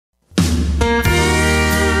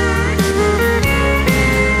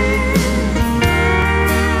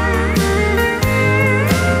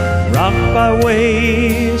by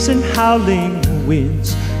waves and howling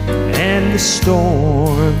winds and the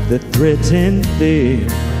storm that threatened them,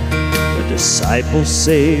 the disciples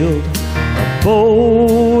sailed a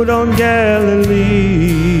boat on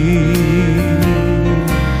Galilee.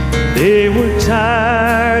 They were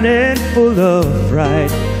tired and full of fright.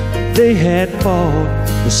 They had fought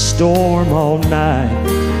the storm all night.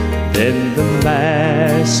 Then the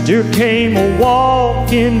Master came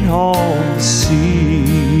a-walking on the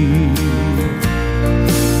sea.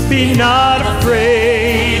 Be not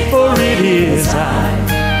afraid, for it is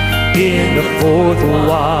I, in the fourth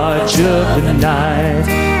watch of the night.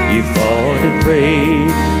 You fought and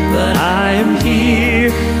prayed, but I am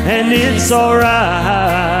here, and it's alright.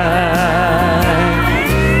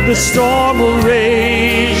 The storm will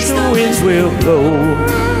rage, the winds will blow,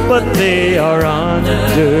 but they are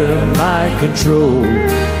under my control.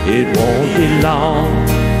 It won't be long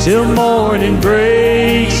till morning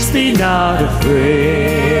breaks. Be not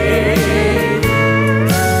afraid.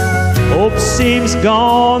 Hope seems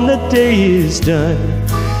gone, the day is done,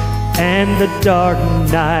 and the dark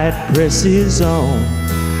night presses on.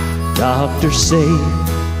 Doctors say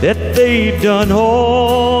that they've done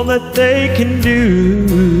all that they can do.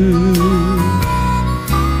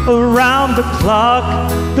 Around the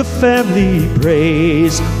clock the family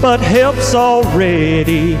prays, but help's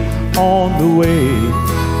already on the way.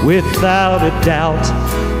 Without a doubt,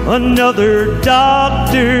 another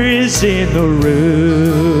doctor is in the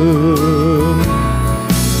room.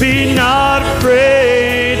 Be not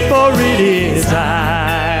afraid, for it is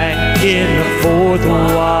I, in the fourth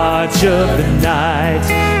watch of the night.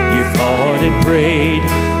 You fought and prayed,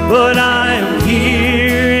 but I am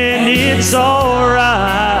here, and it's alright.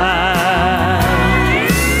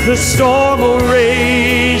 The storm will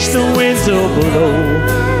rage, the winds will blow,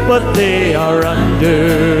 but they are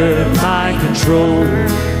under my control.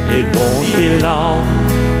 It won't be long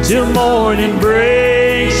till morning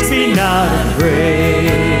breaks. Be not afraid.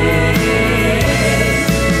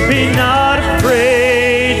 Be not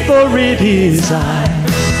afraid, for it is I,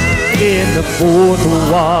 in the fourth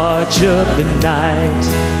watch of the night.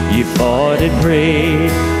 You fought and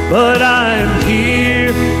prayed, but I'm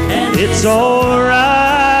here, and it's alright.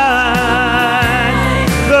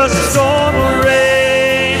 The storm will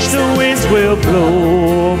rage, the winds will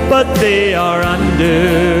blow, but they are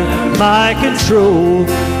under my control.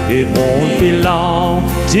 It won't be long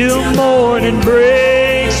till morning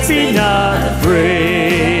breaks. Be not afraid.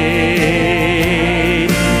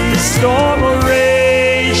 The storm will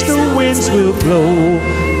rage, the winds will blow,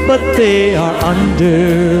 but they are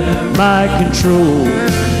under my control.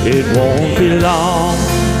 It won't be long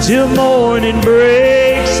till morning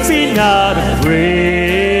breaks. Be not afraid.